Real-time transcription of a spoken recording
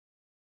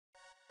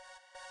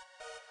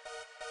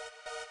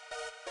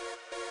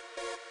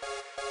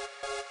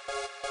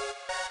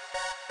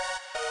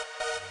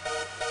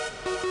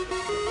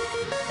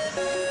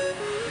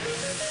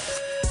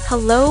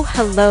Hello,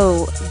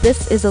 hello.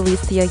 This is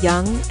Alicia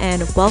Young,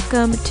 and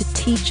welcome to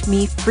Teach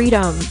Me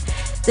Freedom.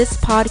 This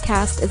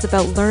podcast is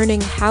about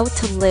learning how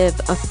to live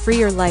a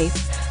freer life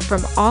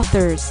from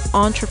authors,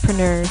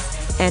 entrepreneurs,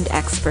 and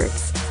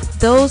experts.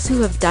 Those who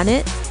have done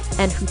it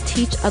and who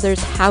teach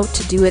others how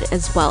to do it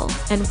as well,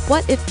 and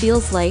what it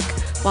feels like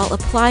while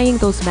applying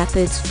those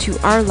methods to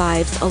our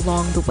lives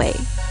along the way.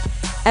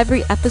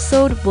 Every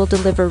episode will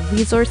deliver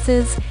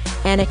resources,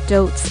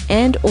 anecdotes,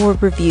 and/or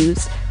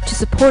reviews to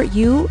support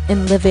you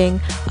in living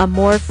a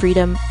more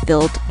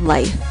freedom-filled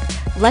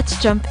life. Let's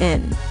jump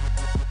in.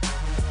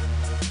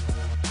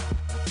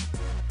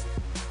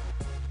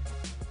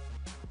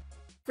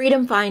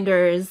 Freedom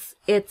Finders,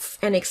 it's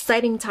an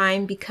exciting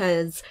time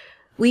because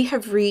we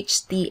have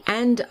reached the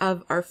end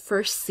of our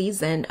first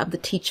season of the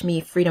Teach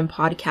Me Freedom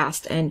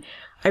podcast, and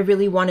I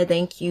really want to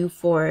thank you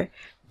for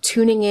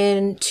tuning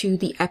in to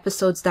the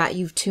episodes that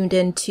you've tuned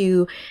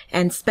into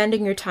and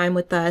spending your time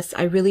with us.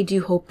 I really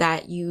do hope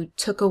that you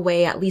took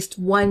away at least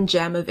one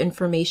gem of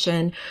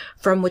information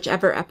from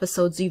whichever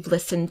episodes you've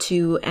listened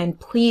to, and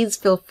please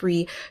feel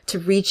free to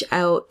reach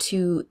out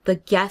to the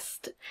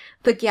guest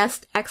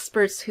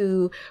experts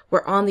who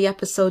were on the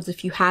episodes.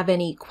 If you have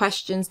any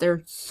questions,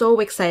 they're so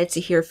excited to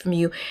hear from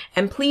you.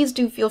 And please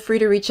do feel free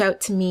to reach out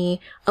to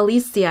me,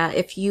 Alicia,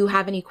 if you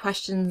have any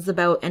questions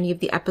about any of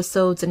the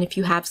episodes and if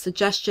you have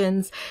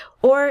suggestions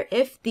or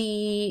if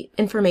the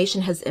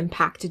information has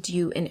impacted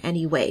you in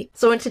any way.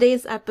 So in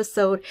today's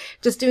episode,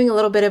 just doing a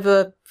little bit of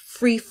a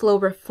free flow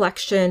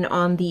reflection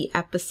on the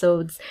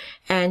episodes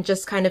and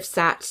just kind of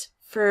sat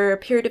for a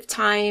period of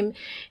time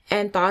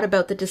and thought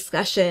about the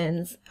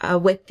discussions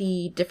with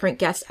the different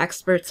guest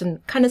experts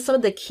and kind of some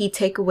of the key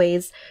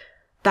takeaways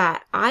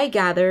that I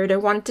gathered. I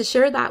wanted to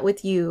share that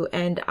with you,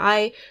 and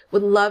I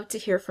would love to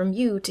hear from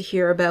you to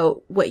hear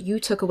about what you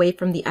took away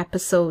from the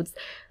episodes.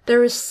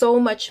 There is so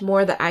much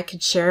more that I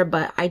could share,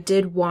 but I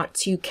did want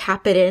to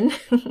cap it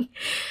in,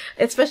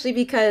 especially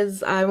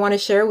because I want to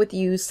share with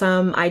you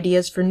some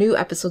ideas for new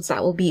episodes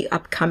that will be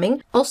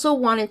upcoming. Also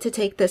wanted to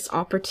take this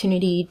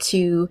opportunity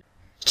to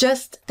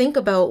just think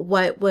about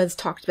what was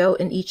talked about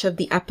in each of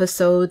the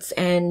episodes,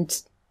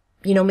 and,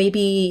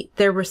 maybe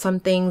there were some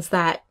things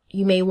that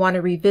you may want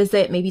to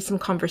revisit, maybe some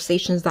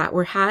conversations that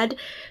were had.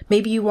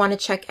 Maybe you want to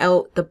check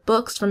out the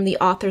books from the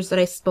authors that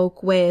I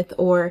spoke with,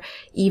 or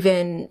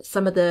even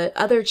some of the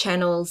other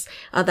channels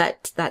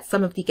that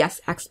some of the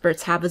guest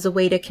experts have as a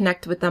way to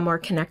connect with them or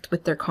connect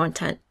with their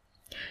content.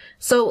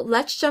 So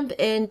let's jump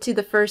into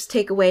the first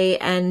takeaway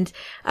and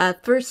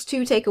first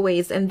two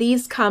takeaways. And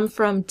these come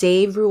from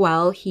Dave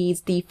Ruel.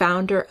 He's the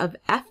founder of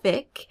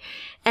Effic,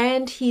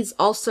 and he's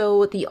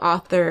also the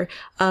author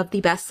of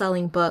the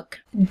best-selling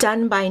book,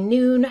 Done by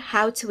Noon: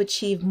 How to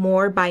Achieve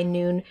More by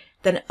Noon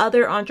Than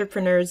Other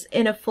Entrepreneurs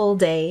in a Full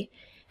Day.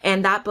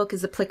 And that book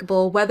is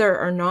applicable whether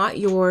or not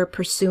you're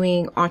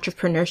pursuing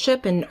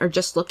entrepreneurship and are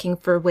just looking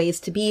for ways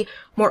to be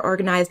more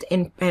organized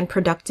and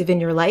productive in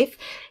your life.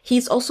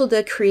 He's also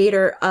the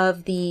creator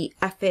of the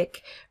Effic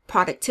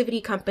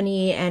Productivity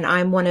Company, and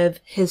I'm one of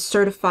his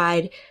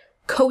certified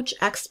coach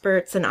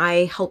experts, and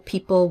I help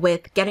people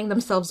with getting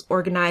themselves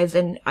organized,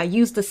 and I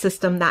use the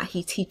system that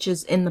he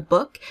teaches in the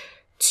book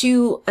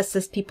to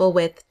assist people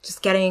with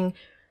just getting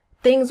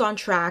things on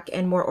track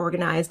and more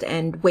organized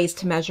and ways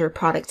to measure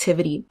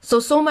productivity.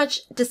 So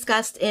much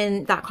discussed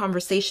in that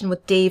conversation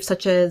with Dave,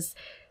 such as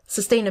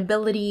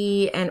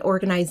sustainability and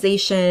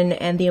organization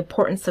and the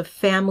importance of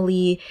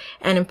family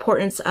and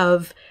importance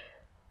of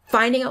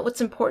finding out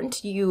what's important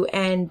to you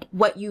and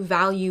what you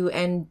value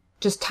and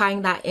just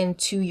tying that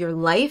into your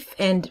life,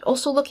 and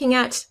also looking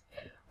at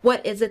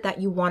what is it that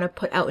you want to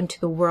put out into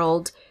the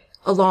world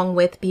along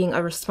with being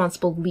a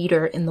responsible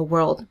leader in the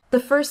world.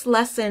 The first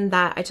lesson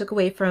that I took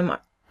away from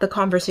the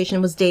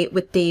conversation with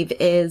Dave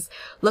is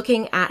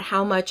looking at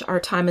how much our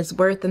time is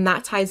worth, and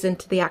that ties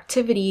into the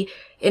activity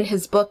in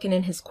his book and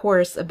in his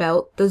course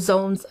about the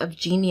zones of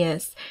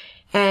genius.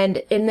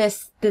 And in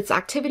this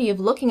activity of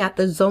looking at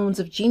the zones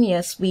of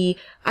genius, we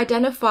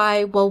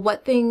identify, well,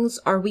 what things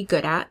are we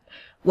good at?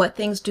 What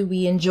things do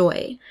we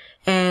enjoy?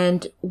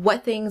 And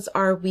what things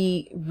are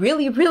we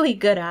really, really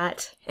good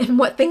at? And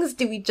what things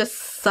do we just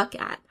suck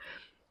at?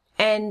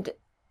 And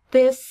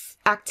this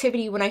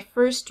activity, when I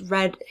first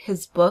read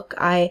his book,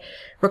 I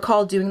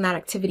recall doing that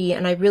activity,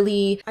 and I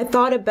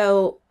thought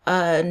about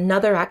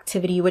another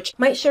activity, which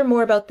might share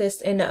more about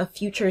this in a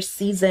future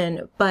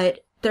season,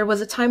 but there was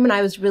a time when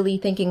I was really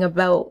thinking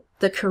about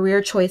the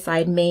career choice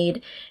I'd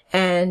made,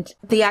 and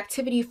the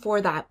activity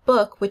for that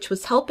book, which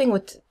was helping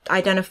with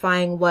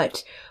identifying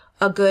what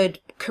a good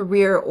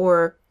career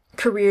or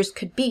careers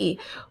could be,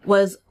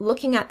 was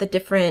looking at the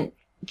different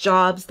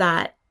jobs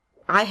that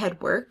I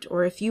had worked,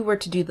 or if you were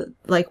to do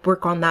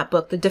work on that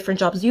book, the different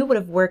jobs you would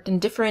have worked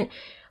and different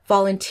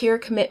volunteer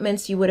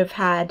commitments you would have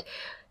had,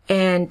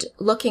 and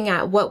looking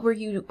at what are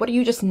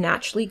you just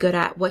naturally good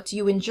at? What do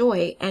you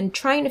enjoy? And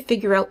trying to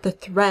figure out the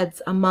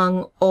threads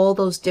among all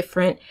those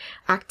different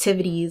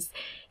activities.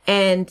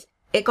 And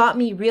it got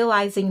me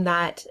realizing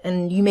that,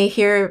 and you may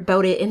hear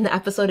about it in the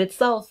episode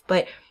itself,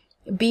 but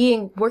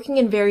working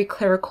in very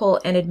clerical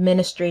and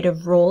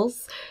administrative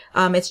roles.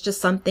 It's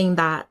just something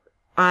that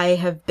I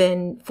have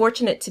been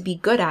fortunate to be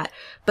good at.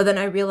 But then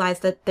I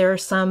realized that there are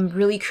some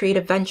really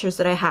creative ventures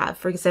that I have.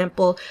 For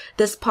example,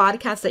 this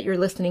podcast that you're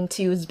listening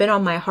to has been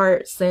on my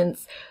heart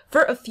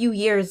for a few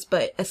years,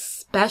 but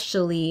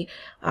especially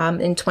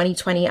in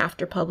 2020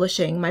 after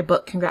publishing my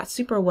book, Congrats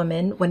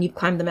Superwoman, When You've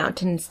Climbed the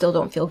Mountain and Still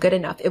Don't Feel Good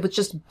Enough. It was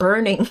just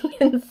burning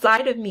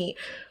inside of me.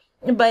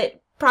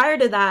 But prior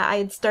to that, I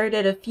had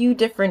started a few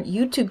different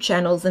YouTube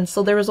channels, and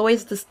so there was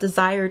always this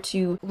desire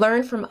to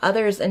learn from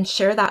others and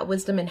share that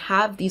wisdom and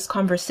have these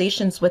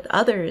conversations with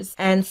others.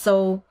 And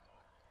so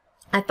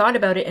I thought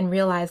about it and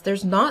realized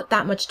there's not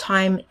that much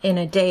time in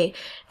a day.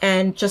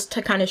 And just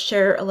to kind of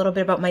share a little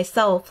bit about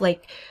myself,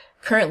 like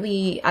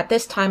currently at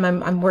this time,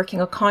 I'm working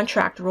a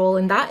contract role,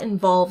 and that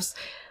involves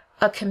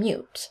a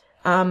commute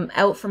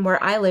out from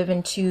where I live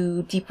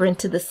deeper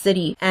into the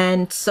city.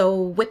 And so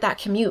with that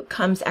commute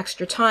comes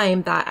extra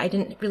time that I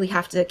didn't really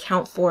have to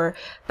account for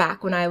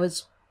back when I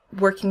was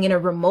working in a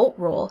remote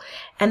role.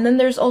 And then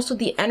there's also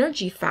the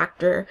energy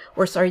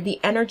the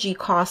energy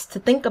cost to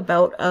think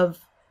about of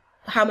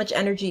how much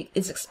energy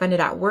is expended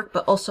at work,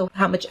 but also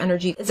how much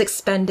energy is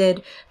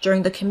expended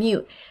during the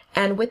commute.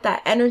 And with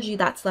that energy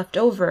that's left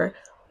over,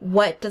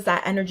 what does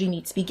that energy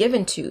need to be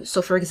given to?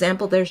 So for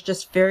example, there's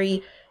just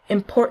very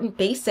important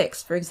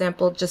basics. For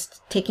example,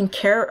 just taking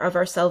care of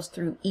ourselves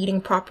through eating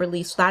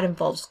properly. So that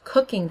involves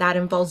cooking. That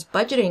involves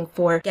budgeting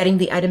for getting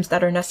the items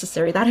that are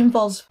necessary. That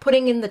involves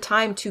putting in the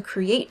time to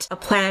create a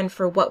plan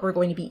for what we're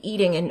going to be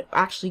eating and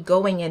actually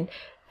going and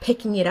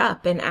picking it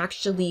up and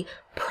actually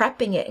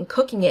prepping it and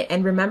cooking it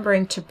and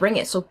remembering to bring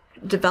it. So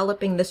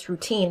developing this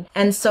routine.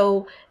 And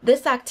so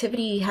this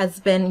activity has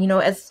been,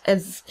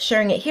 as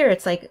sharing it here,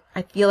 it's like,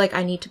 I feel like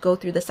I need to go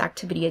through this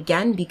activity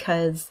again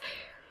because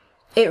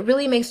it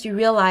really makes you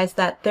realize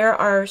that there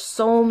are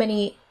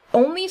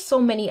only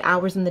so many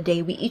hours in the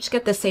day. We each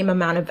get the same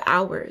amount of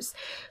hours.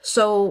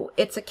 So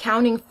it's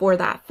accounting for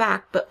that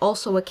fact, but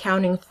also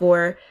accounting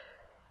for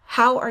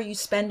how are you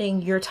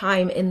spending your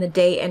time in the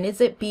day, and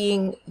is it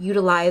being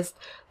utilized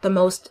the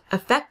most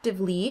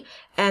effectively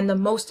and the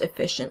most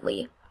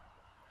efficiently?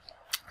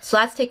 So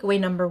that's takeaway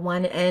number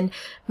 1. And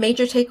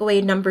major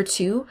takeaway number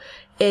 2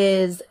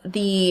 is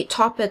the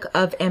topic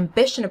of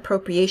ambition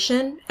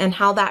appropriation and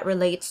how that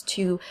relates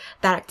to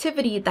that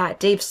activity that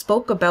Dave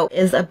spoke about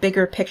is a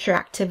bigger picture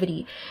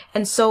activity.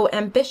 And so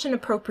ambition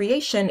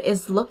appropriation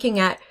is looking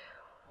at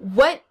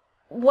what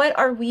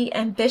are we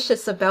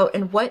ambitious about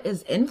and what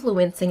is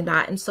influencing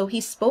that. And so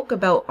he spoke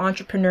about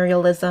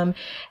entrepreneurialism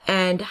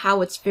and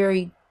how it's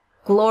very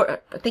I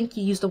think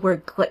you used the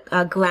word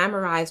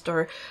glamorized,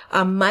 or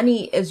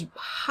money is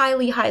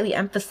highly, highly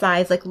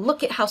emphasized. Like,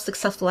 look at how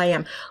successful I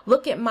am.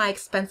 Look at my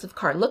expensive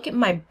car. Look at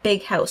my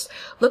big house.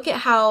 Look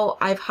at how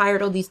I've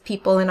hired all these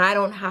people and I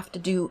don't have to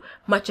do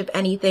much of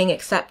anything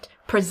except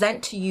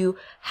present to you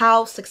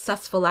how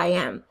successful I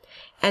am.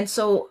 And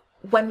so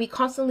when we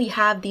constantly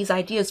have these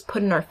ideas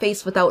put in our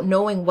face without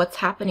knowing what's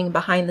happening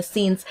behind the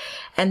scenes,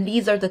 and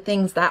these are the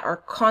things that are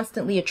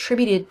constantly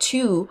attributed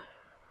to,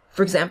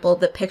 for example,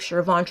 the picture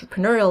of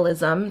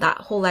entrepreneurialism, that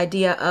whole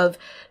idea of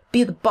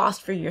be the boss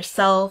for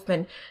yourself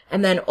and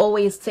then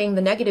always saying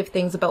the negative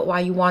things about why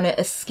you want to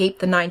escape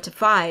the 9 to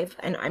 5.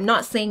 And I'm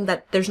not saying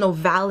that there's no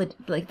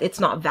it's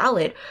not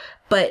valid,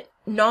 but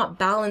not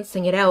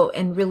balancing it out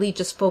and really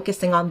just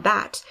focusing on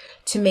that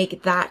to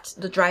make that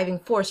the driving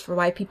force for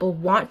why people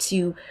want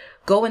to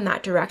go in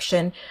that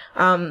direction.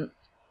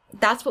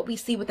 That's what we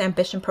see with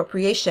ambition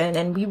appropriation.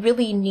 And we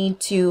really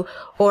need to,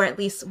 or at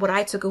least what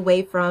I took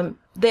away from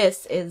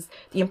this is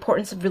the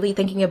importance of really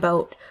thinking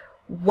about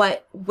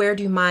where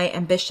do my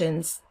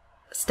ambitions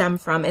stem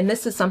from? And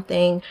this is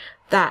something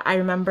that I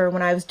remember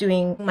when I was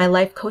doing my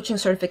life coaching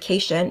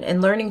certification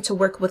and learning to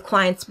work with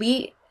clients.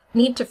 We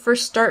need to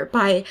first start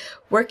by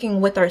working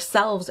with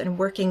ourselves and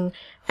working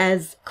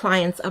as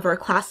clients of our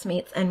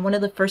classmates. And one of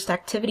the first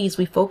activities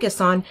we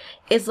focus on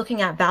is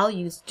looking at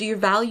values. Do your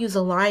values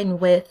align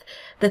with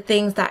the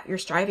things that you're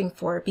striving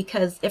for?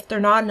 Because if they're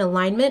not in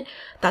alignment,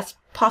 that's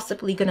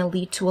possibly going to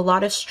lead to a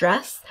lot of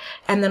stress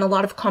and then a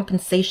lot of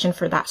compensation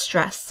for that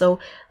stress. So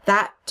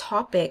that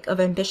topic of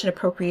ambition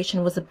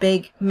appropriation was a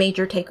big,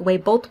 major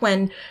takeaway, both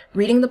when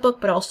reading the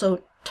book, but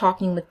also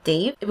talking with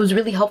Dave. It was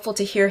really helpful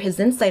to hear his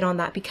insight on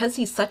that because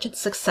he's such a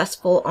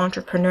successful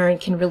entrepreneur and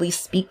can really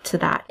speak to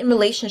that. In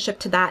relationship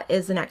to that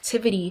is an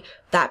activity,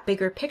 that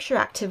bigger picture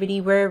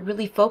activity, where it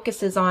really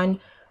focuses on,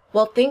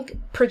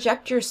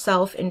 project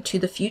yourself into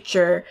the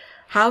future,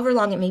 however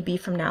long it may be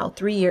from now,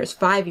 3 years,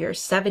 5 years,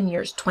 7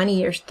 years, 20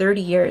 years, 30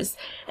 years,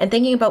 and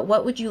thinking about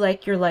what would you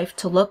like your life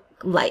to look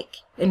like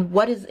and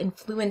what is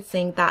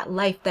influencing that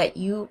life that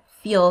you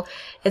feel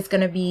is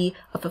going to be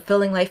a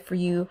fulfilling life for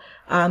you,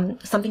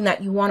 something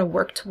that you want to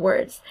work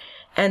towards.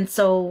 And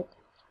so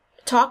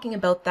talking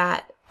about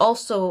that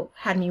also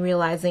had me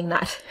realizing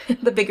that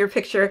the bigger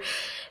picture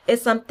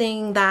is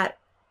something that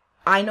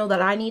I know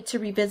that I need to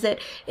revisit.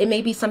 It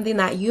may be something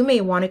that you may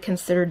want to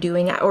consider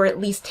doing, or at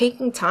least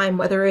taking time,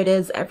 whether it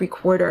is every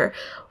quarter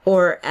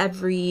or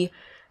every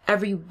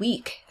every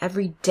week,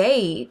 every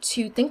day,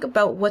 to think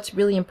about what's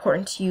really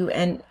important to you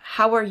and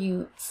how are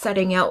you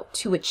setting out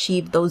to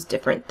achieve those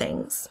different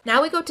things.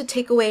 Now we go to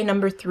takeaway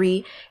number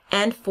 3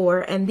 and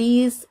 4, and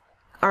these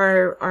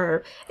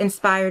are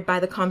inspired by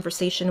the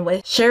conversation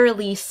with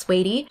Shirley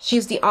Swady.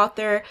 She's the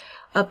author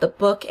of the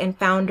book and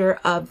founder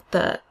of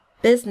the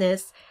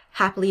business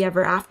Happily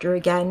Ever After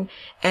Again,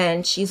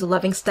 and she's a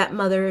loving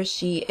stepmother,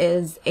 she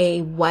is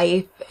a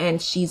wife,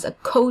 and she's a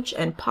coach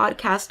and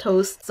podcast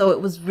host, so it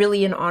was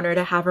really an honor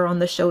to have her on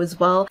the show as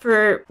well.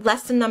 For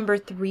lesson number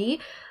 3,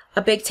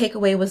 a big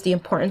takeaway was the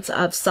importance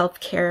of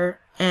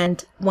self-care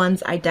and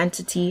one's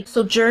identity.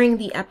 So during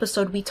the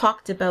episode, we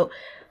talked about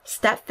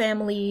step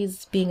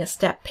families, being a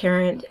step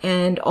parent,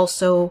 and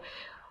also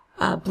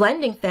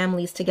blending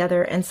families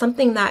together. And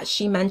something that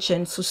she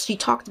mentioned, so she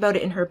talked about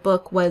it in her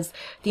book, was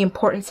the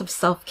importance of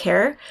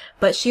self-care,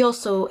 but she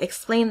also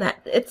explained that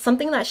it's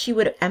something that she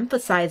would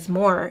emphasize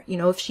more,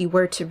 if she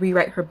were to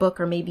rewrite her book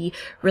or maybe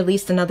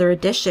release another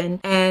edition.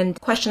 And the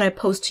question I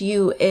pose to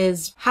you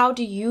is, how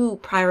do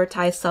you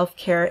prioritize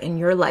self-care in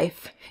your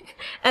life?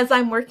 As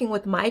I'm working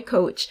with my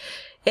coach,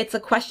 it's a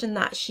question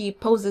that she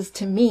poses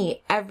to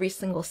me every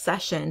single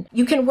session.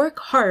 You can work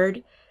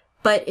hard,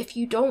 but if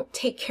you don't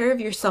take care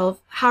of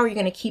yourself, how are you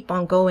going to keep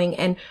on going?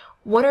 And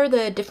what are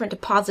the different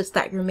deposits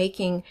that you're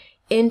making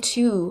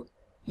into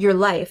your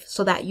life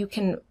so that you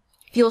can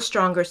feel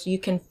stronger, so you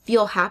can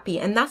feel happy?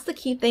 And that's the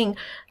key thing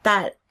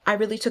that I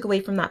really took away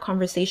from that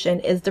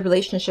conversation, is the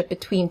relationship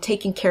between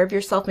taking care of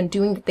yourself and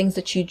doing the things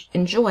that you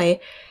enjoy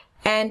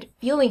and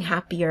feeling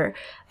happier,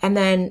 and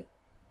then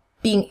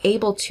being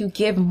able to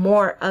give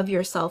more of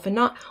yourself and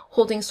not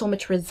holding so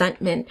much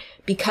resentment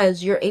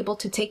because you're able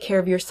to take care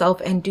of yourself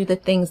and do the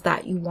things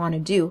that you want to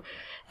do.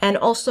 And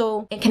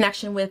also in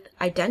connection with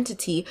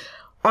identity,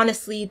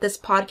 honestly, this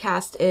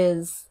podcast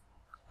is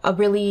a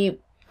really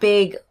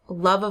big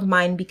love of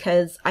mine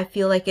because I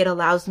feel like it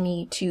allows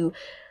me to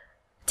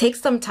take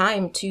some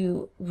time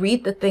to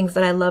read the things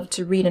that I love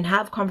to read and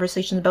have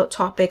conversations about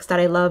topics that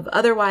I love.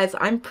 Otherwise,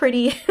 I'm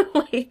pretty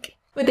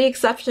with the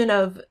exception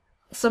of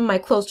some of my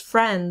close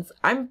friends,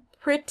 I'm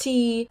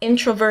pretty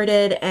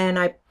introverted and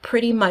I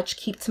pretty much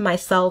keep to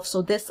myself.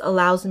 So this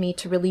allows me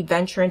to really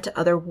venture into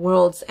other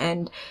worlds,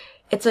 and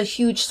it's a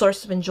huge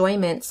source of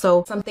enjoyment.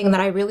 So something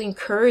that I really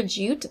encourage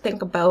you to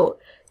think about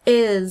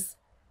is,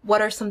 what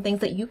are some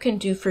things that you can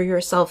do for your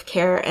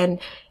self-care,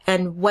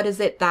 and what is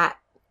it that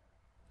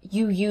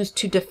you use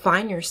to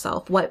define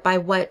yourself? By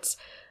what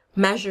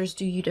measures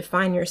do you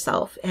define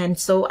yourself? And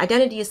so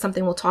identity is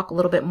something we'll talk a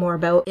little bit more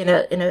about in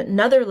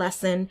another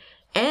lesson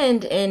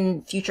and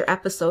in future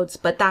episodes,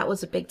 but that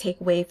was a big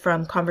takeaway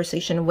from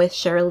conversation with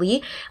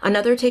Shirley.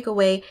 Another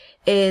takeaway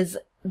is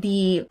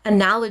the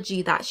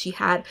analogy that she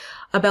had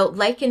about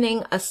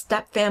likening a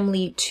step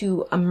family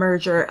to a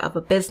merger of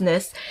a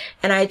business.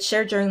 And I had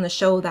shared during the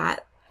show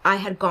that I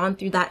had gone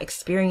through that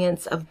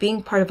experience of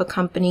being part of a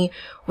company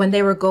when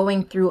they were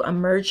going through a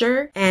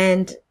merger,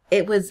 and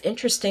it was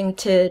interesting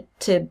to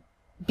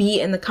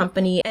be in the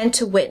company and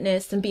to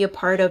witness and be a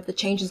part of the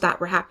changes that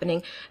were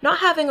happening, not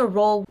having a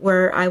role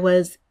where I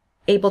was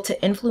able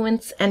to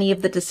influence any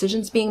of the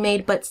decisions being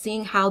made, but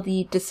seeing how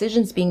the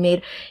decisions being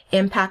made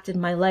impacted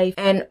my life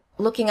and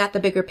looking at the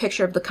bigger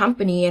picture of the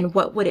company and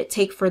what would it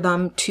take for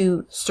them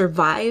to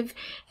survive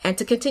and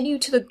to continue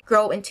to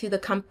grow into the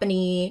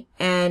company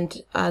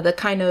and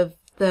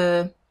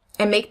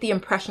and make the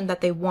impression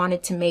that they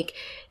wanted to make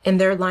in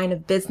their line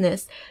of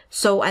business.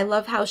 So I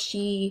love how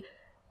she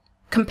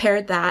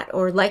compared that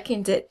or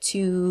likened it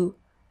to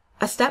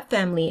a step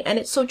family. And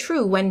it's so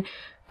true.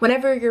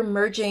 Whenever you're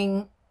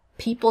merging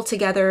people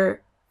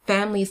together,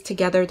 families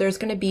together, there's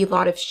going to be a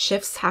lot of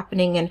shifts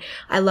happening. And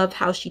I love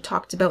how she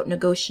talked about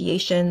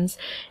negotiations.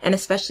 And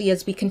especially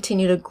as we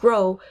continue to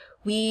grow,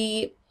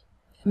 we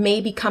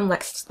may become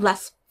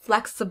less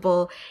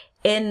flexible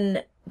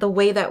in the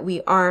way that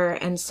we are.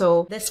 And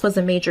so this was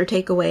a major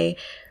takeaway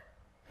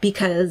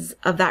because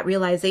of that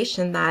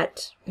realization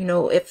that,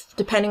 if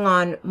depending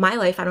on my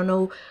life, I don't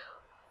know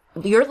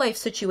your life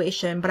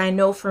situation, but I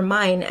know for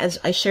mine, as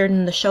I shared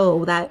in the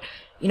show, that,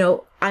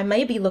 I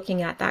may be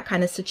looking at that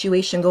kind of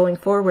situation going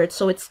forward.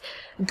 So it's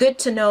good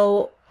to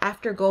know,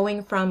 after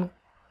going from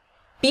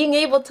being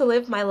able to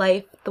live my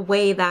life the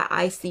way that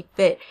I see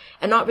fit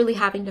and not really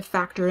having to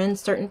factor in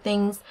certain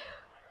things,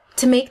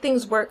 to make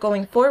things work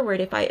going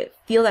forward. If I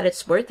feel that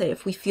it's worth it,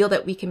 if we feel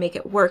that we can make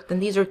it work, then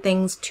these are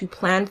things to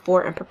plan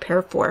for and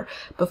prepare for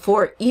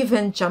before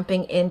even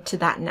jumping into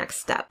that next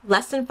step.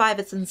 Lesson 5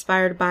 is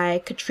inspired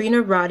by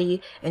Katrina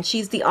Roddy, and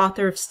she's the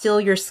author of Steal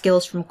Your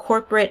Skills from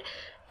Corporate.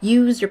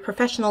 Use your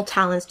professional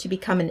talents to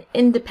become an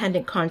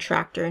independent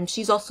contractor. And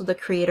she's also the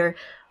creator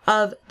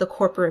of The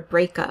Corporate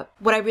Breakup.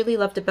 What I really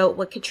loved about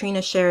what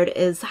Katrina shared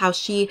is how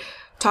she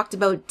talked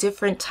about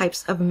different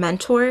types of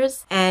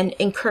mentors and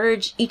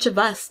encourage each of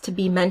us to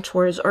be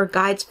mentors or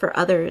guides for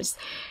others.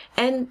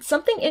 And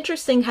something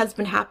interesting has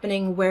been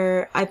happening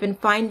where I've been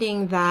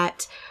finding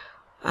that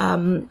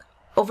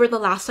over the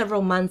last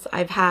several months,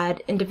 I've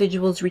had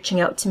individuals reaching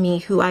out to me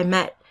who I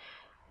met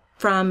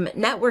from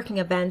networking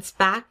events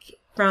back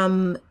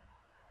from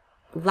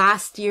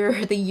last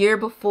year, the year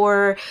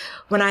before,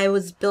 when I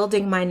was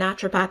building my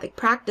naturopathic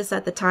practice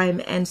at the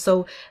time. And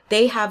so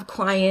they have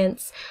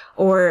clients,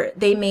 or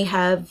they may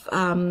have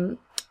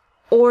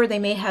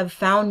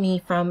found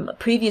me from a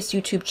previous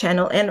YouTube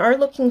channel and are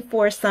looking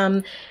for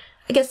some,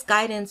 I guess,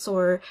 guidance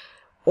or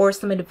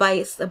some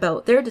advice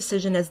about their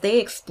decision as they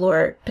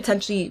explore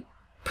potentially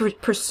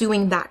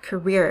pursuing that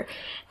career.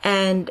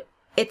 And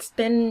it's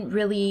been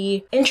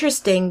really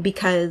interesting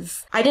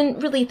because I didn't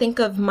really think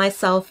of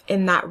myself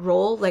in that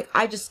role. Like,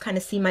 I just kind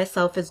of see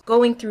myself as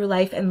going through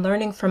life and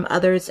learning from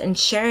others and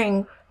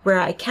sharing where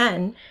I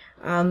can.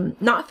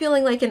 Not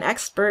feeling like an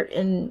expert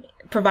in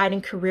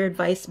providing career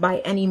advice by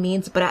any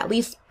means, but at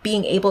least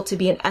being able to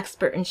be an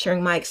expert in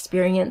sharing my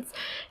experience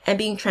and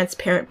being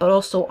transparent, but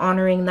also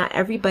honoring that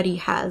everybody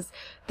has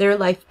their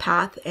life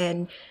path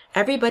and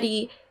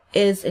everybody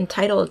is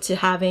entitled to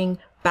having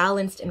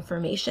balanced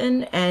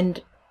information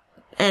and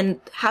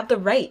have the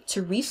right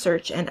to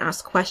research and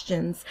ask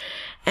questions.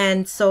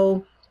 And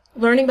so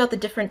learning about the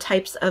different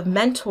types of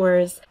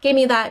mentors gave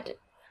me that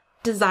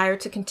desire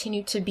to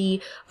continue to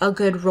be a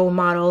good role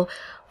model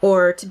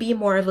or to be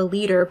more of a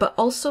leader, but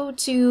also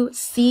to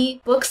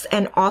see books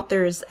and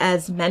authors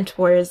as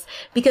mentors.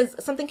 Because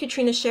something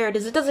Katrina shared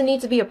is it doesn't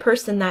need to be a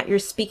person that you're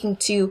speaking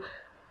to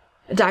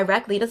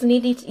directly. It doesn't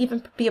need to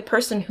even be a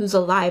person who's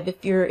alive.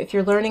 If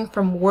you're learning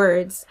from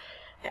words,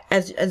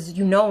 as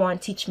you know, on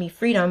Teach Me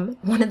Freedom,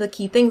 one of the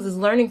key things is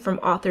learning from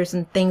authors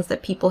and things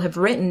that people have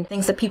written,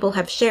 things that people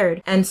have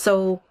shared. And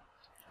so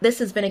this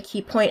has been a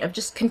key point of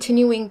just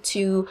continuing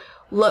to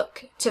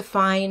look to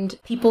find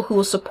people who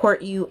will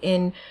support you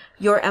in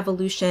your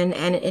evolution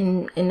and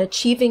in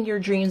achieving your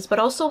dreams, but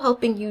also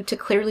helping you to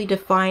clearly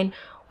define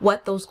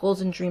what those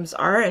goals and dreams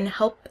are and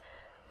help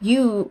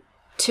you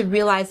to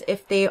realize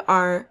if they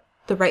are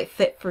the right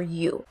fit for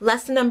you.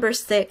 Lesson number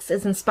 6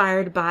 is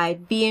inspired by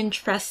Vian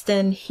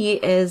Treston. He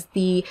is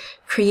the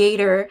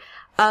creator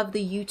of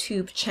the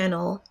YouTube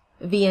channel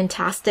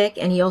Viantastic,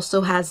 and he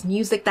also has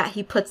music that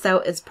he puts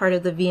out as part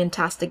of the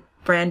Viantastic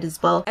brand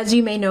as well. As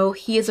you may know,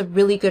 he is a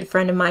really good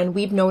friend of mine.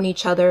 We've known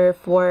each other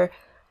for,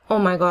 oh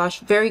my gosh,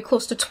 very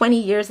close to 20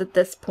 years at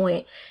this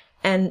point,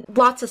 and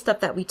lots of stuff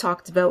that we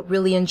talked about,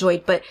 really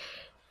enjoyed. But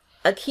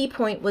a key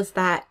point was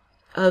that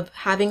of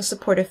having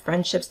supportive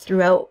friendships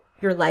throughout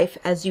your life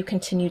as you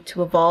continue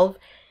to evolve.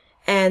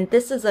 And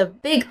this is a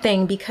big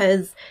thing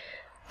because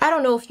I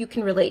don't know if you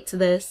can relate to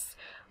this,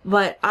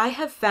 but I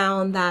have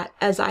found that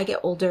as I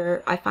get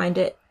older, I find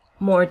it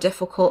more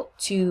difficult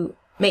to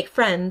make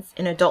friends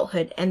in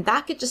adulthood. And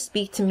that could just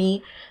speak to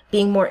me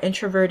being more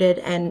introverted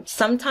and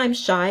sometimes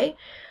shy,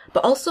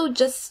 but also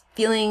just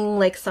feeling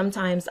like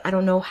sometimes I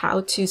don't know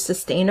how to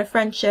sustain a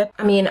friendship.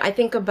 I mean, I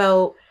think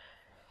about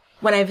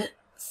when I've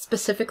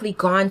specifically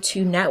gone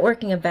to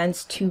networking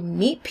events to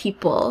meet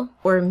people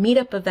or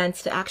meetup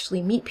events to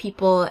actually meet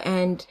people,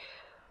 and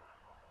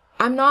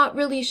I'm not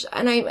really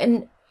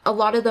and a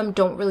lot of them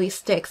don't really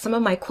stick. Some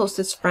of my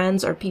closest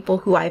friends are people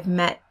who I've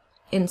met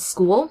in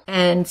school,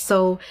 and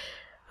so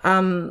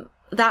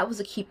that was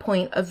a key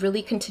point of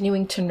really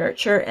continuing to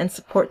nurture and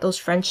support those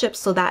friendships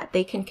so that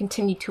they can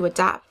continue to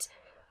adapt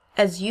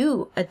as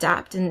you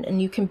adapt,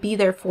 and you can be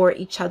there for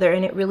each other.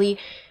 And it really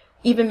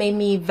even made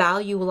me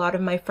value a lot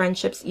of my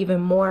friendships even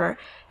more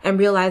and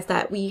realize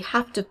that we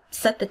have to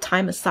set the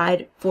time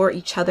aside for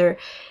each other.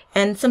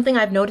 And something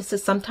I've noticed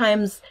is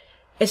sometimes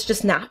it's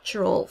just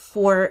natural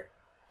for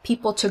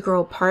people to grow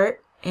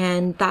apart,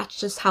 and that's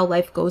just how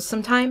life goes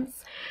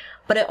sometimes.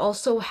 But it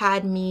also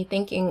had me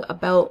thinking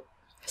about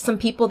some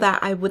people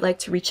that I would like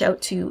to reach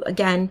out to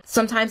again.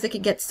 Sometimes it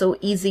could get so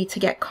easy to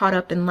get caught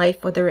up in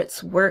life, whether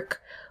it's work,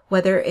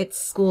 whether it's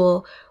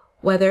school,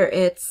 whether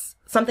it's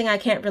something I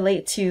can't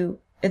relate to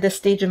at this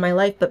stage of my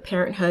life, but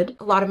parenthood.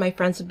 A lot of my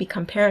friends have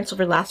become parents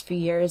over the last few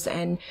years,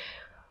 and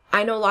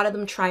I know a lot of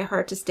them try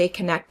hard to stay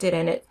connected,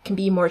 and it can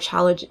be more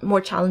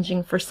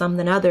challenging for some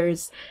than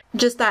others.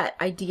 Just that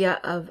idea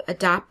of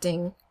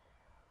adapting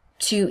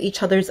to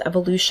each other's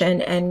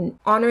evolution and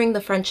honoring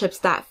the friendships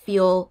that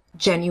feel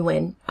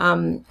genuine,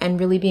 and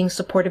really being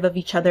supportive of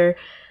each other.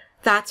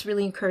 That's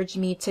really encouraged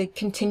me to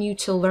continue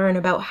to learn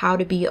about how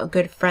to be a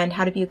good friend,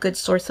 how to be a good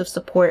source of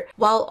support,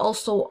 while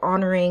also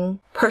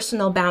honoring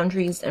personal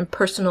boundaries and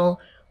personal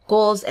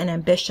goals and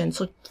ambition.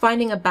 So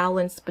finding a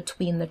balance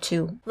between the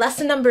two.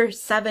 Lesson number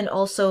 7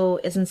 also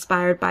is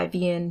inspired by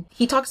Vian.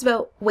 He talks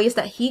about ways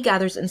that he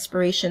gathers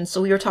inspiration.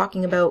 So we were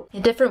talking about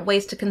different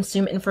ways to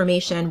consume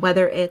information,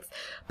 whether it's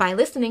by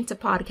listening to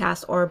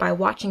podcasts or by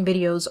watching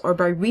videos or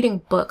by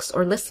reading books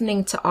or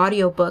listening to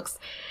audiobooks.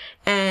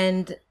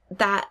 And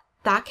that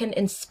can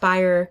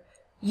inspire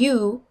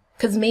you,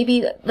 because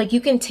maybe like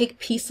you can take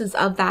pieces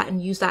of that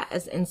and use that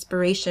as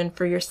inspiration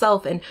for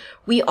yourself. And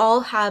we all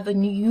have a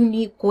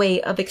unique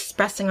way of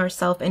expressing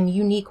ourselves and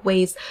unique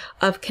ways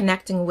of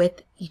connecting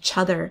with each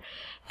other.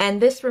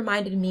 And this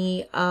reminded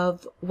me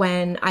of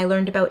when I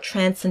learned about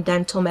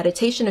transcendental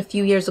meditation a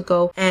few years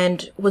ago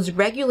and was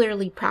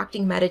regularly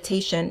practicing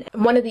meditation.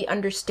 One of the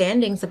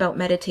understandings about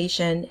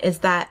meditation is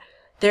that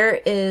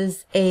there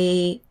is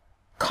a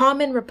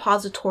common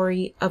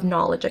repository of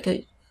knowledge,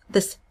 like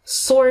this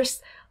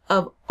source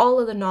of all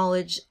of the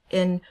knowledge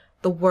in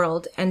the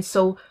world. And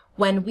so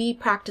when we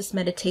practice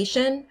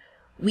meditation,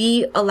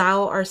 we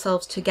allow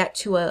ourselves to get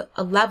to a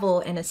level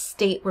and a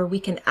state where we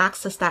can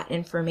access that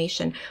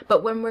information.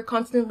 But when we're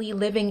constantly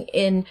living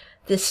in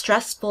this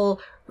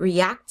stressful,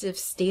 reactive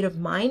state of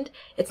mind,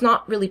 it's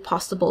not really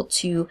possible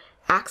to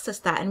access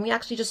that. And we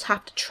actually just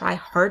have to try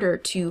harder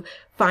to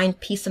find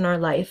peace in our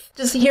life.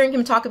 Just hearing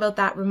him talk about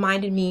that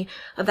reminded me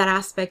of that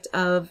aspect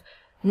of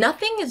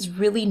nothing is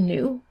really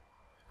new.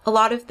 A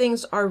lot of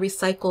things are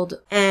recycled,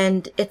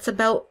 and it's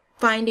about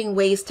finding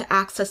ways to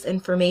access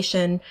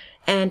information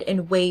and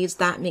in ways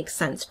that make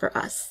sense for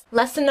us.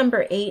 Lesson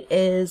number 8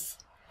 is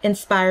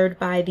inspired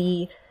by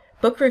the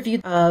book review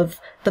of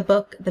the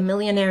book The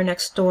Millionaire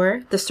Next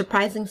Door, The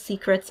Surprising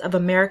Secrets of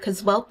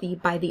America's Wealthy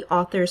by the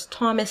authors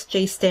Thomas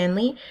J.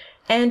 Stanley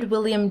and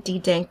William D.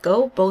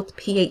 Danko, both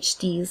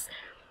PhDs.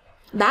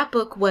 That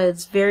book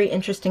was very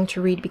interesting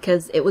to read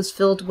because it was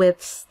filled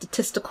with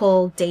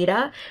statistical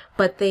data,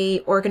 but they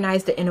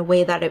organized it in a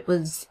way that it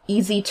was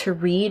easy to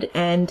read,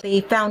 and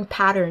they found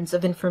patterns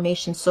of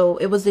information, so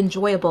it was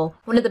enjoyable.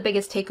 One of the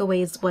biggest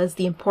takeaways was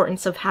the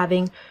importance of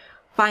having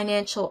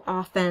financial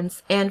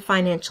offense and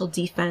financial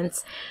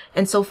defense.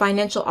 And so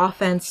financial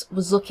offense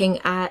was looking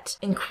at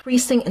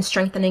increasing and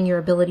strengthening your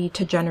ability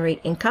to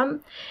generate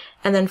income,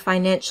 and then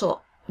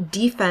financial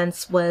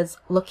defense was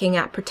looking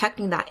at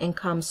protecting that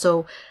income.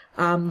 So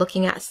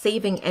looking at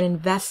saving and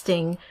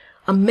investing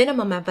a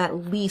minimum of at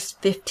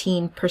least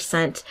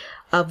 15%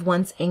 of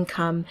one's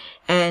income.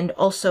 And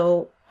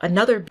also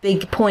another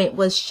big point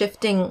was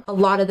shifting a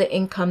lot of the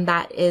income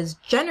that is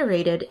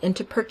generated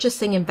into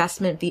purchasing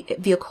investment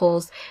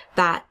vehicles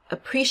that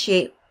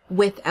appreciate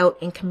without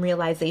income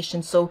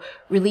realization. So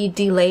really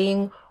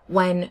delaying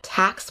when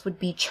tax would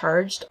be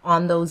charged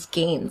on those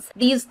gains.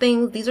 These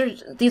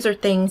are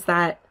things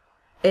that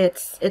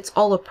it's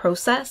all a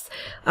process,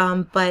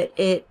 but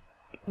it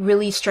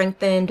really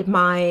strengthened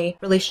my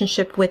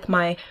relationship with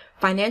my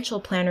financial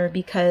planner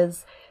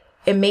because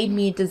it made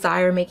me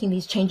desire making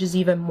these changes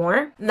even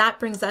more. And that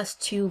brings us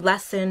to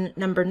lesson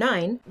number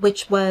 9,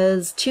 which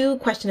was 2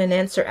 question and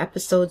answer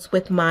episodes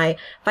with my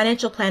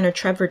financial planner,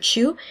 Trevor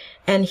Chu.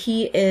 And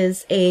he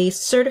is a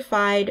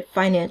certified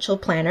financial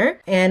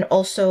planner and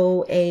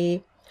also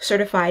a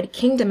certified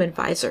kingdom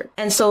advisor.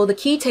 And so the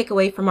key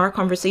takeaway from our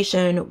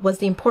conversation was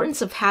the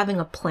importance of having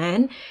a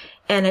plan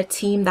and a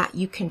team that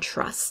you can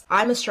trust.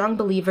 I'm a strong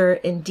believer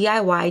in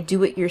DIY,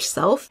 do it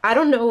yourself. I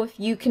don't know if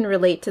you can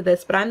relate to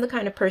this, but I'm the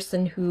kind of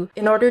person who,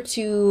 in order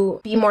to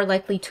be more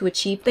likely to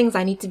achieve things,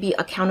 I need to be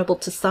accountable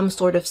to some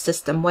sort of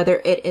system,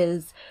 whether it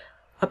is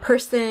a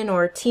person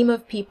or a team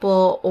of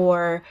people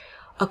or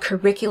a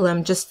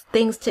curriculum, just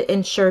things to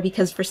ensure,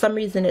 because for some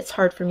reason it's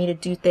hard for me to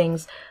do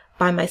things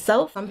by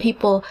myself. Some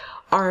people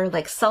are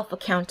like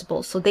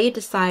self-accountable. So they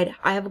decide,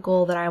 I have a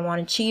goal that I want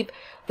to achieve.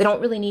 They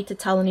don't really need to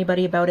tell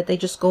anybody about it. They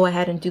just go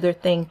ahead and do their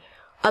thing.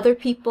 Other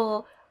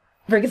people,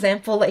 for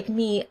example, like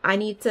me, I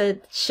need to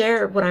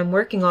share what I'm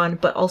working on,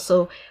 but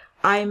also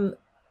I'm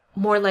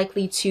more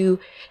likely to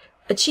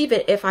achieve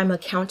it if I'm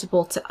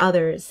accountable to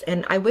others.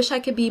 And I wish I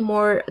could be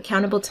more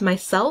accountable to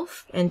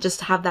myself and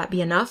just have that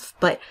be enough.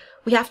 But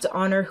we have to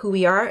honor who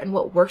we are and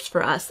what works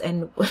for us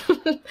and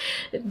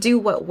do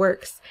what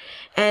works.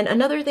 And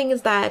another thing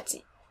is that,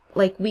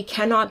 like, we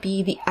cannot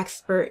be the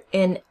expert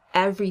in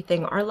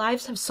everything. Our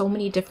lives have so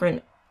many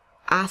different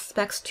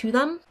aspects to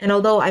them. And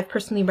although I've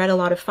personally read a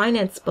lot of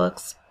finance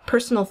books,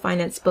 personal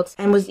finance books,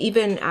 and was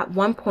even at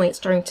one point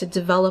starting to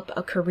develop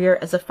a career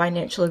as a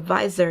financial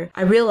advisor,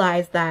 I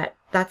realized that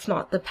that's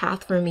not the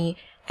path for me.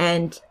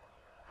 And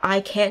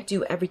I can't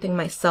do everything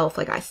myself.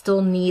 Like, I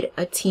still need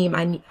a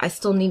team. I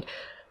still need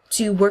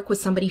to work with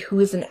somebody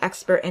who is an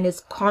expert and is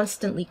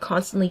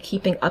constantly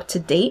keeping up to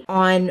date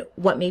on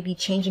what may be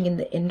changing in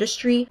the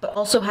industry, but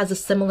also has a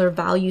similar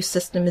value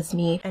system as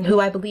me and who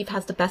I believe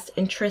has the best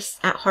interests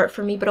at heart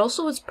for me, but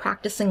also is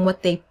practicing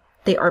what they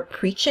are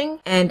preaching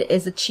and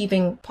is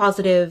achieving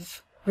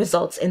positive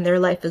results in their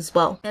life as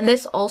well. And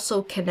this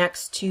also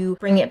connects to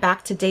bring it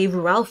back to Dave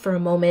Ruel for a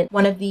moment.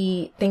 One of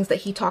the things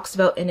that he talks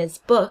about in his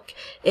book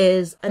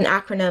is an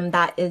acronym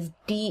that is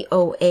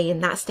DOA,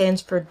 and that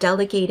stands for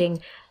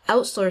Delegating,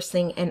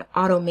 Outsourcing, and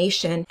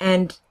Automation.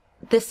 And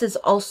this is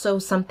also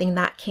something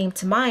that came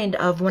to mind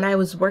of when I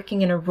was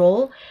working in a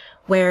role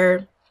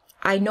where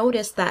I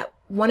noticed that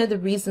one of the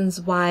reasons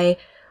why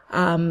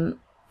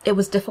it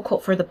was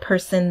difficult for the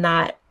person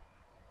that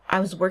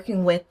I was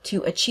working with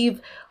to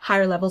achieve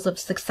higher levels of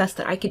success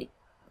that I could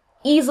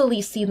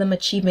easily see them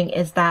achieving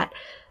is that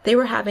they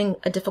were having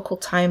a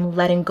difficult time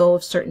letting go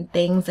of certain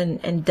things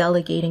and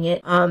delegating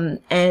it.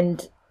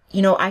 And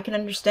you know, I can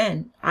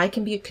understand. I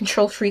can be a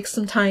control freak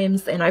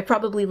sometimes, and I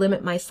probably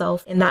limit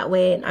myself in that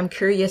way. And I'm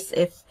curious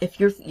if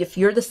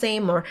you're the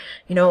same, or,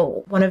 you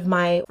know, one of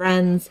my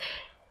friends,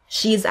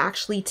 she's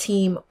actually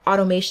team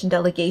automation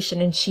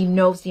delegation, and she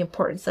knows the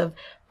importance of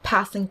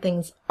passing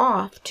things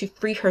off to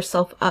free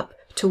herself up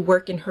to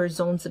work in her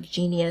zones of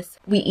genius.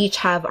 We each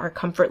have our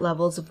comfort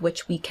levels of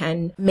which we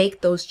can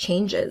make those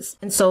changes.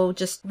 And so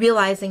just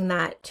realizing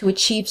that to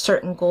achieve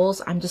certain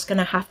goals, I'm just going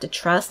to have to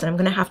trust and I'm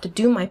going to have to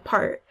do my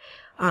part.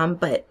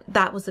 But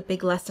that was a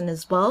big lesson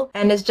as well.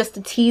 And it's just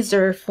a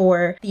teaser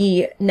for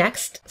the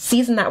next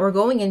season that we're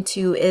going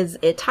into. Is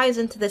it ties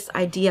into this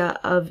idea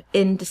of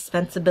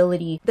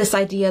indispensability, this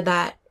idea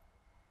that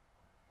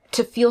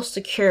to feel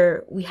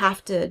secure, we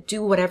have to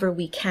do whatever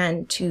we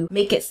can to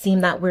make it seem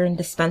that we're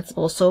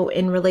indispensable. So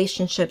in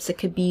relationships, it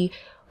could be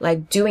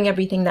like doing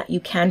everything that you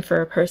can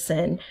for a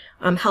person,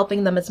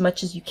 helping them as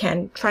much as you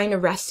can, trying to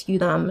rescue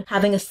them,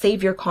 having a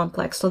savior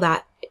complex so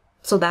that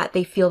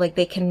they feel like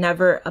they can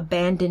never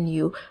abandon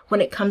you. When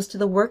it comes to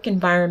the work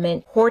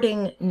environment,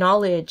 hoarding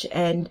knowledge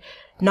and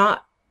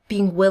not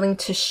being willing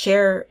to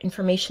share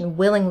information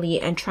willingly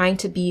and trying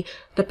to be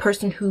the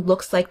person who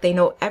looks like they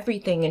know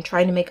everything and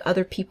trying to make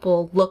other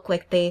people look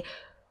like they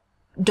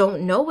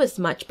don't know as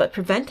much, but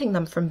preventing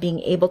them from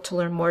being able to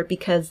learn more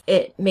because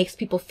it makes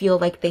people feel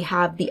like they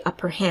have the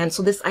upper hand.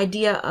 So this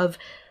idea of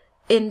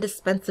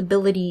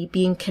indispensability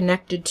being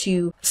connected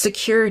to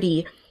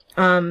security,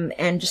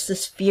 and just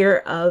this fear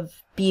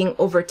of being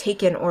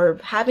overtaken or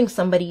having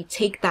somebody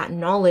take that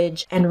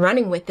knowledge and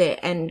running with it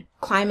and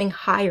climbing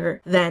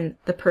higher than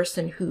the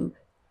person who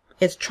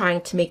is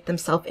trying to make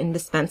themselves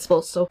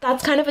indispensable. So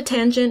that's kind of a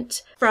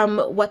tangent from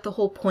what the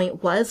whole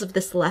point was of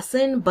this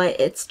lesson, but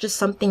it's just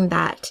something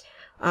that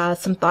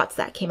some thoughts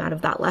that came out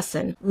of that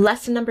lesson.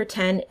 Lesson number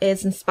 10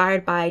 is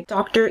inspired by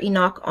Dr.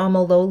 Enoch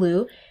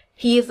Omalolu.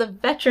 He is a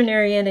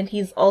veterinarian and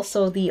he's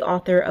also the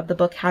author of the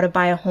book How to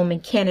Buy a Home in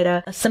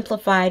Canada, a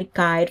simplified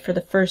guide for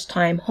the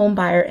first-time home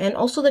buyer, and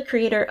also the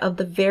creator of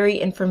the very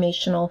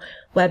informational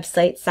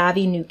website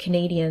Savvy New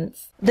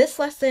Canadians. This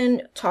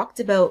lesson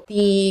talked about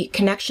the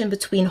connection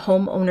between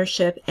home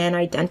ownership and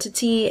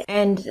identity,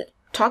 and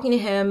talking to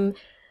him,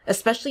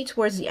 especially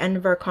towards the end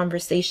of our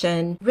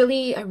conversation,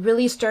 I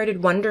really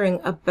started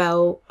wondering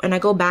about, and I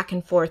go back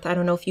and forth, I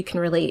don't know if you can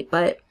relate,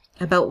 but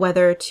about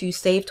whether to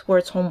save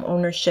towards home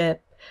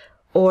ownership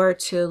or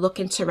to look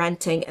into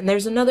renting. And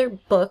there's another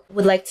book I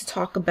would like to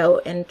talk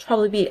about, and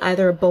probably be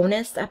either a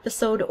bonus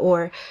episode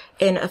or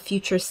in a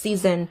future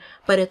season,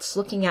 but it's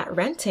looking at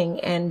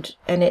renting, and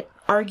it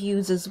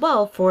argues as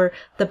well for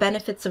the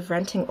benefits of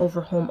renting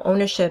over home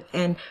ownership.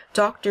 And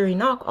Dr.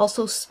 Enoch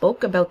also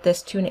spoke about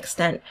this to an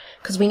extent,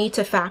 because we need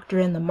to factor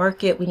in the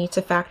market, we need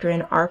to factor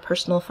in our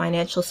personal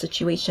financial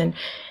situation.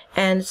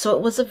 And so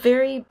it was a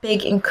very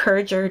big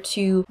encourager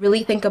to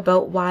really think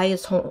about why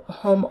is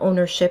home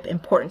ownership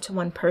important to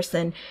one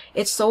person.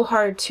 It's so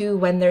hard too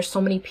when there's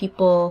so many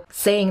people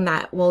saying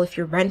that, well, if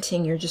you're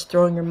renting, you're just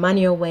throwing your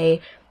money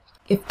away.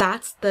 If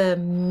that's the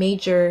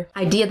major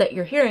idea that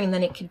you're hearing,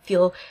 then it can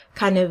feel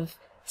kind of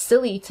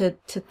silly to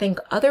think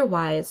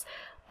otherwise.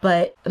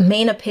 But the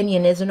main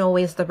opinion isn't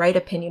always the right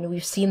opinion.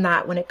 We've seen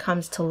that when it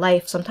comes to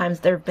life.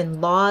 Sometimes there have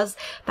been laws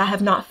that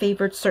have not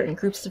favored certain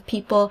groups of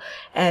people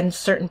and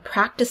certain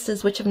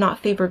practices which have not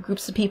favored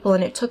groups of people.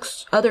 And it took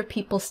other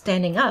people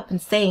standing up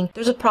and saying,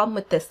 there's a problem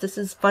with this. This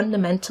is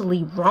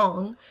fundamentally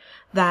wrong,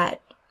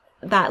 that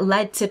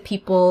led to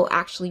people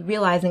actually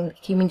realizing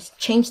that we need to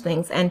change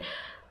things. And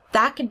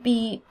that could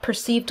be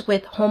perceived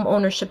with home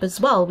ownership as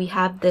well. We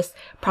have this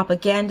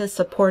propaganda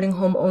supporting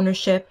home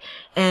ownership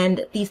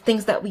and these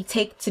things that we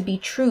take to be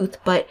truth,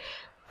 but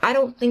I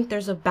don't think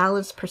there's a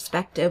balanced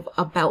perspective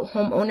about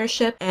home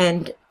ownership.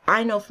 And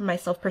I know for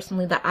myself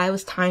personally that I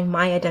was tying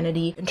my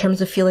identity in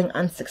terms of feeling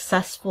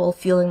unsuccessful,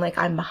 feeling like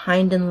I'm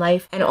behind in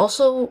life, and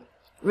also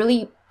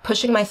really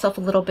pushing myself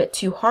a little bit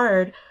too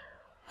hard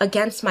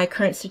against my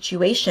current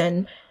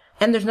situation.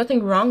 And there's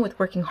nothing wrong with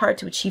working hard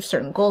to achieve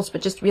certain goals,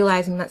 but just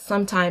realizing that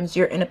sometimes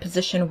you're in a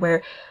position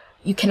where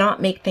you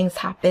cannot make things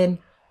happen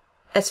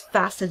as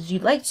fast as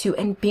you'd like to,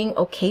 and being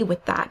okay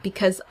with that,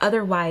 because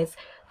otherwise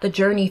the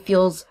journey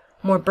feels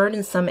more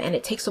burdensome and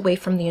it takes away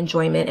from the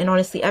enjoyment. And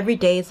honestly, every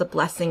day is a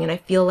blessing. And I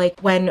feel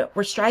like when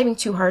we're striving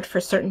too hard for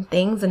certain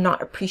things and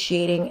not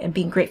appreciating and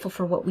being grateful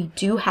for what we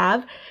do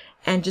have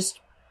and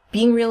just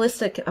being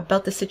realistic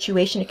about the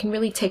situation, it can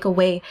really take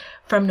away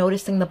from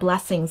noticing the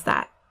blessings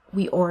that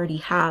we already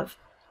have.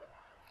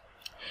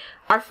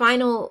 Our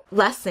final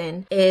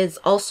lesson is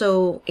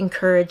also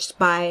encouraged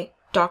by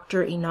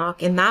Dr.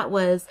 Enoch, and that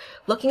was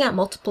looking at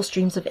multiple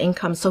streams of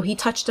income. So he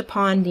touched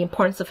upon the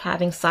importance of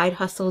having side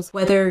hustles,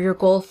 whether your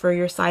goal for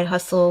your side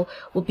hustle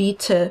will be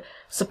to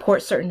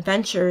support certain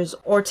ventures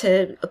or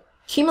to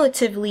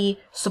cumulatively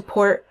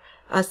support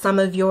some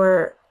of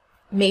your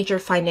major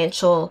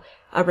financial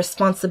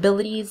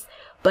responsibilities.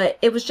 But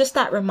it was just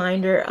that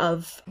reminder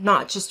of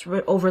not just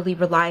overly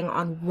relying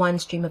on one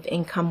stream of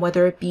income,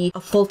 whether it be a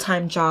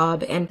full-time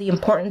job, and the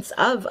importance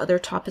of other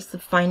topics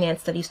of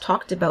finance that he's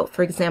talked about,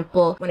 for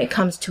example, when it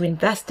comes to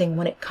investing,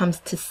 when it comes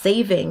to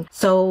saving.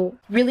 So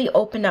really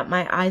opened up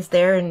my eyes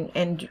there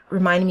and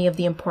reminded me of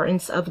the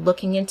importance of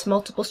looking into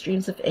multiple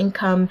streams of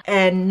income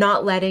and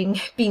not letting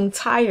being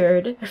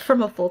tired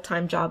from a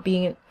full-time job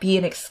be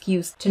an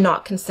excuse to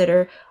not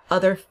consider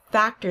other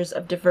factors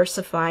of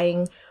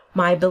diversifying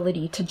my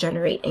ability to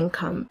generate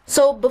income.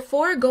 So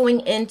before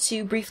going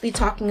into briefly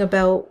talking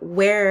about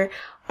where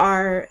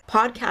our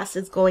podcast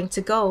is going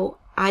to go,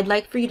 I'd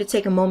like for you to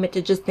take a moment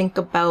to just think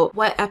about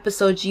what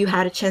episodes you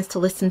had a chance to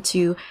listen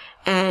to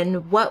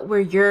and what were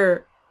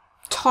your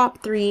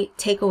top 3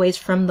 takeaways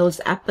from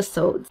those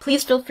episodes.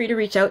 Please feel free to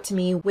reach out to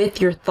me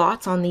with your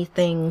thoughts on these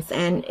things.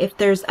 And if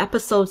there's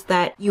episodes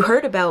that you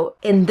heard about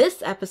in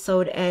this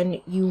episode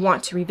and you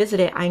want to revisit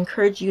it, I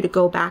encourage you to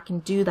go back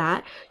and do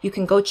that. You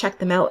can go check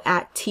them out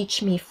at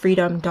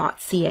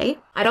teachmefreedom.ca.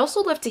 I'd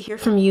also love to hear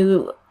from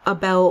you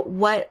about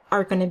what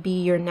are going to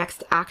be your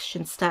next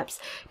action steps,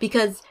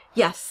 because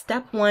yes,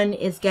 step 1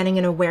 is getting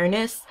an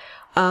awareness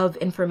of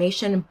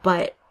information,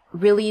 but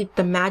really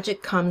the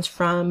magic comes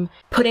from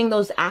putting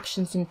those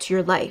actions into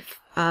your life.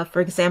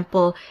 For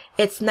example,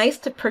 it's nice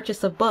to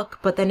purchase a book,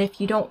 but then if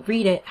you don't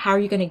read it, how are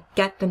you going to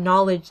get the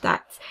knowledge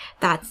that's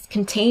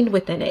contained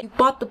within it? You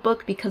bought the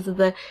book because of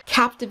the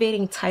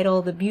captivating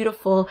title, the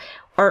beautiful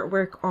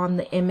artwork on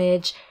the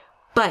image,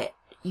 but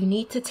you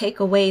need to take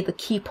away the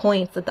key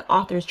points that the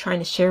author is trying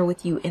to share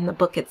with you in the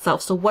book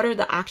itself. So what are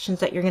the actions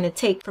that you're going to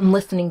take from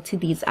listening to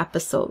these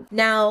episodes?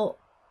 Now,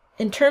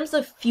 in terms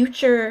of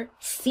future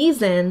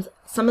seasons,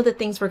 some of the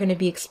things we're going to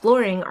be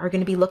exploring are going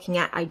to be looking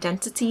at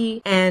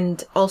identity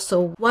and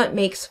also what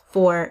makes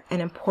for an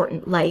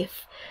important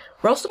life.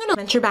 We're also going to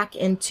venture back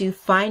into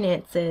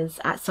finances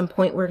at some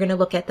point. We're going to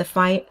look at the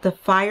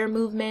FIRE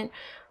movement,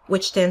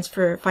 which stands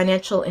for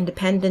Financial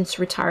Independence,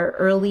 Retire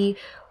Early.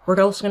 We're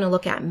also going to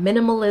look at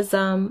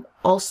minimalism,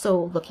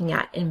 also looking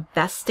at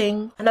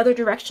investing. Another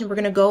direction we're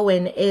going to go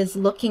in is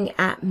looking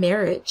at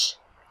marriage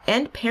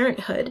and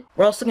parenthood.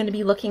 We're also going to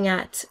be looking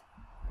at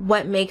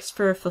what makes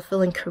for a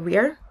fulfilling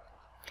career,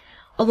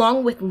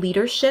 along with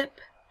leadership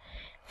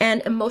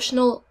and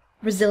emotional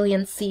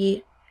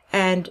resiliency,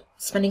 and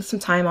spending some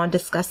time on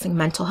discussing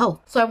mental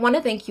health. So I want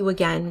to thank you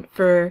again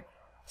for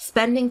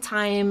spending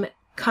time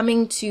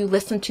coming to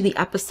listen to the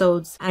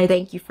episodes. I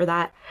thank you for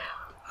that.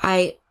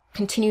 I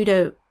continue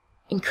to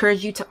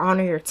encourage you to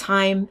honor your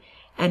time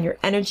and your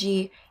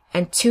energy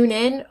and tune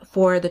in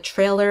for the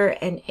trailer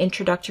and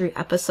introductory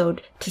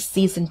episode to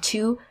season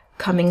 2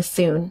 coming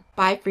soon.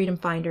 Bye, Freedom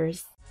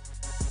Finders.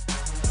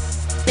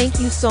 Thank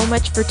you so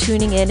much for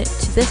tuning in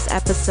to this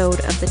episode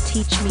of the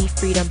Teach Me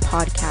Freedom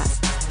podcast.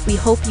 We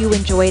hope you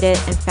enjoyed it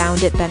and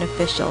found it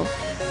beneficial.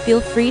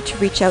 Feel free to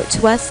reach out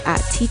to us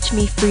at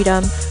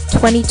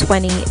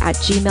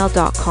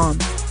teachmefreedom2020@gmail.com.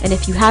 And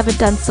if you haven't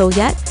done so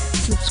yet,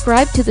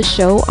 subscribe to the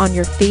show on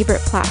your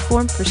favorite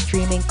platform for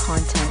streaming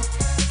content.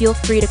 Feel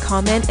free to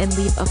comment and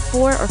leave a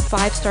 4 or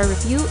 5-star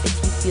review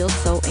if you feel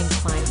so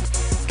inclined.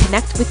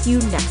 Connect with you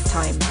next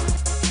time.